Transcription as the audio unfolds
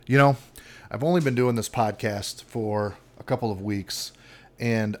You know, I've only been doing this podcast for a couple of weeks,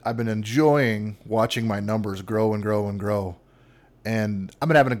 and I've been enjoying watching my numbers grow and grow and grow. And I've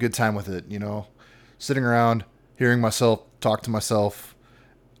been having a good time with it, sitting around, hearing myself talk to myself.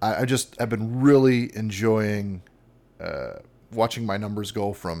 I've been really enjoying watching my numbers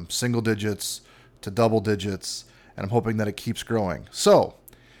go from single digits to double digits, and I'm hoping that it keeps growing. So,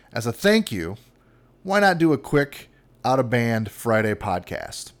 as a thank you, why not do a quick out of band Friday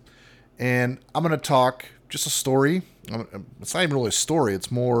podcast? And I'm going to talk just a story. It's not even really a story, it's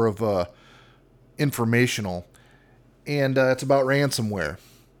more of a informational. And it's about ransomware.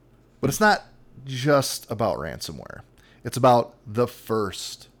 But it's not just about ransomware, it's about the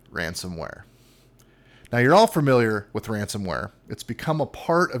first ransomware. Now, you're all familiar with ransomware. It's become a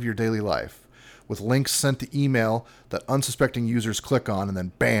part of your daily life, with links sent to email that unsuspecting users click on, and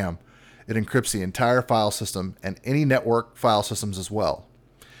then bam, it encrypts the entire file system and any network file systems as well.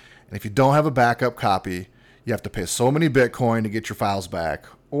 And if you don't have a backup copy, you have to pay so many Bitcoin to get your files back,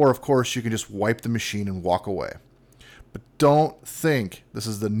 or of course, you can just wipe the machine and walk away. But don't think this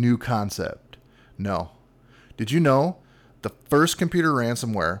is the new concept. No. Did you know the first computer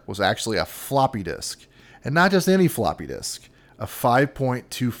ransomware was actually a floppy disk? And not just any floppy disk, a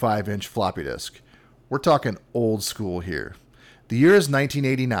 5.25-inch floppy disk. We're talking old school here. The year is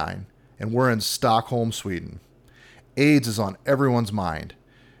 1989, and we're in Stockholm, Sweden. AIDS is on everyone's mind.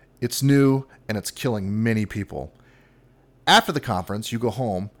 It's new, and it's killing many people. After the conference, you go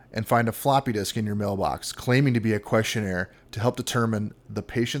home and find a floppy disk in your mailbox claiming to be a questionnaire to help determine the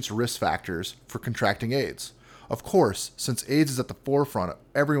patient's risk factors for contracting AIDS. Of course, since AIDS is at the forefront of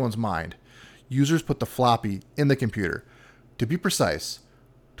everyone's mind, users put the floppy in the computer. To be precise,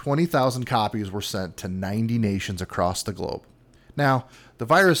 20,000 copies were sent to 90 nations across the globe. Now, the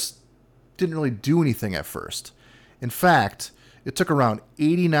virus didn't really do anything at first. In fact, it took around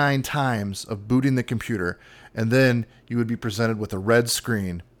 89 times of booting the computer, and then you would be presented with a red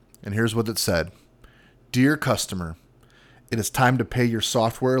screen. And here's what it said. Dear customer, it is time to pay your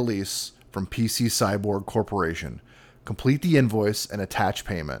software lease from PC Cyborg Corporation. Complete the invoice and attach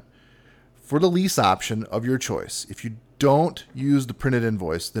payment. For the lease option of your choice, if you don't use the printed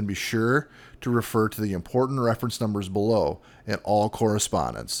invoice, then be sure to refer to the important reference numbers below in all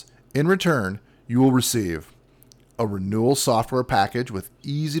correspondence. In return, you will receive a renewal software package with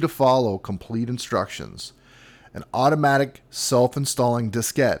easy-to-follow complete instructions, an automatic self-installing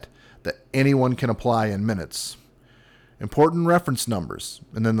diskette that anyone can apply in minutes, important reference numbers,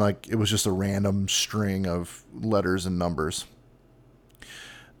 and then it was just a random string of letters and numbers.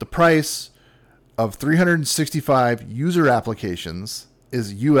 The price of 365 user applications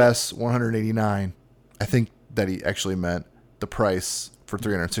is US $189. I think that he actually meant the price for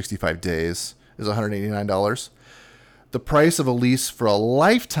 365 days is $189. The price of a lease for a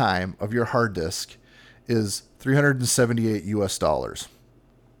lifetime of your hard disk is $378 US dollars.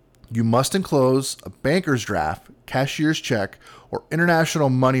 You must enclose a banker's draft, cashier's check, or international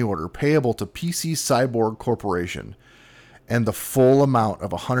money order payable to PC Cyborg Corporation, and the full amount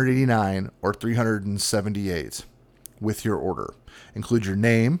of $189 or $378 with your order. Include your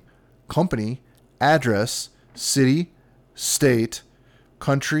name, company, address, city, state,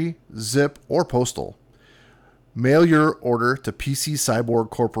 country, zip, or postal. Mail your order to PC Cyborg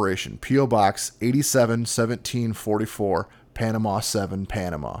Corporation, P.O. Box 871744, Panama 7,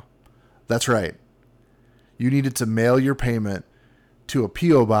 Panama. That's right. You needed to mail your payment to a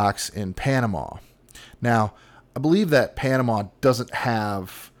P.O. Box in Panama. Now, I believe that Panama doesn't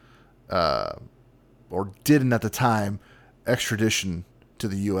have, or didn't at the time, extradition to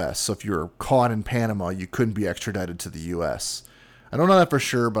the U.S. So if you were caught in Panama, you couldn't be extradited to the U.S. I don't know that for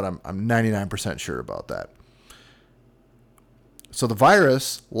sure, but I'm 99% sure about that. So the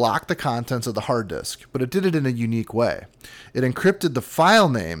virus locked the contents of the hard disk, but it did it in a unique way. It encrypted the file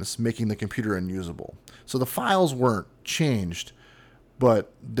names, making the computer unusable. So the files weren't changed,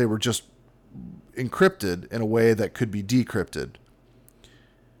 but they were just encrypted in a way that could be decrypted.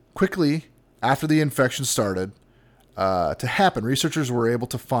 Quickly, after the infection started to happen, researchers were able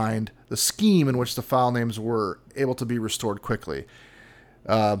to find the scheme in which the file names were able to be restored quickly.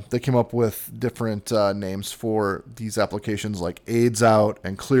 They came up with different names for these applications like AIDS Out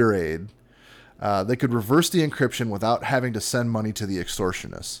and Clear Aid. They could reverse the encryption without having to send money to the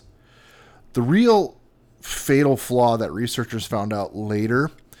extortionists. The real fatal flaw that researchers found out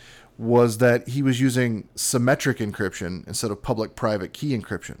later was that he was using symmetric encryption instead of public-private key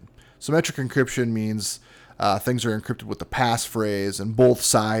encryption. Symmetric encryption means things are encrypted with the passphrase and both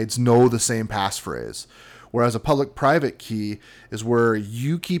sides know the same passphrase. Whereas a public-private key is where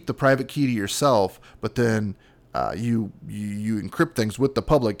you keep the private key to yourself, but then You encrypt things with the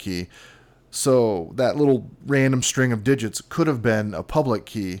public key. So that little random string of digits could have been a public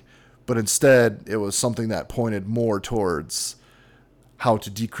key, but instead it was something that pointed more towards how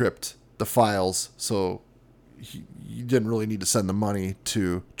to decrypt the files. So you didn't really need to send the money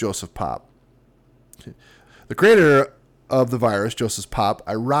to Joseph Popp. The creator of the virus, Joseph Popp,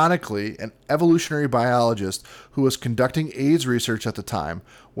 ironically an evolutionary biologist who was conducting AIDS research at the time,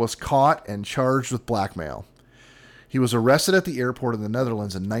 was caught and charged with blackmail. He was arrested at the airport in the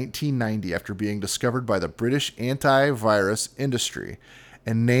Netherlands in 1990 after being discovered by the British antivirus industry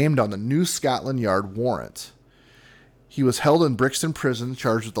and named on the New Scotland Yard warrant. He was held in Brixton Prison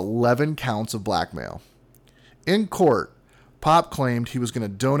charged with 11 counts of blackmail. In court, Popp claimed he was going to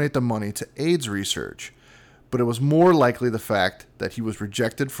donate the money to AIDS research, but it was more likely the fact that he was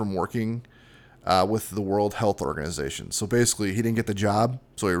rejected from working with the World Health Organization. So basically, he didn't get the job,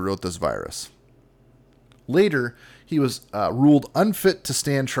 so he wrote this virus. Later, he was ruled unfit to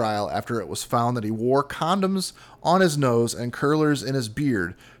stand trial after it was found that he wore condoms on his nose and curlers in his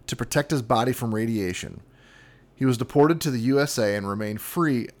beard to protect his body from radiation. He was deported to the USA and remained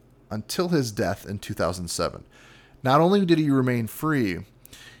free until his death in 2007. Not only did he remain free,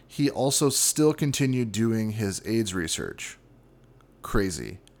 he also still continued doing his AIDS research.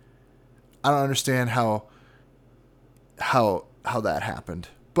 Crazy. I don't understand how that happened,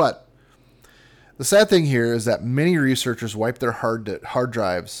 but the sad thing here is that many researchers wiped their hard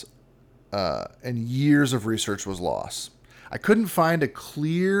drives, and years of research was lost. I couldn't find a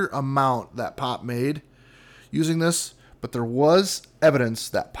clear amount that Popp made using this, but there was evidence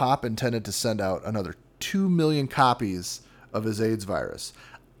that Popp intended to send out another 2 million copies of his AIDS virus.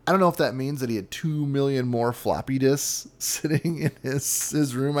 I don't know if that means that he had 2 million more floppy disks sitting in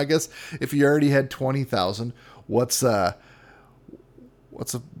his room. I guess if he already had 20,000, what's a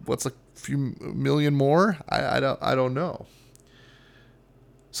few million more? I don't know.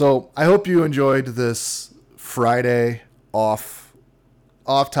 So I hope you enjoyed this Friday off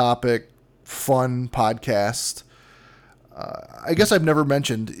topic fun podcast. I guess I've never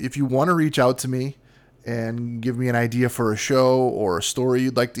mentioned, if you want to reach out to me and give me an idea for a show or a story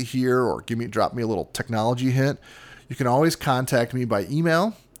you'd like to hear, or drop me a little technology hint, you can always contact me by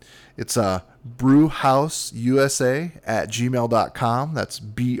email. It's brewhouseusa@gmail.com. That's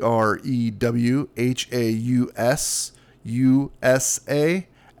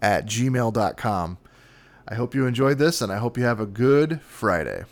brewhaususa@gmail.com. I hope you enjoyed this, and I hope you have a good Friday.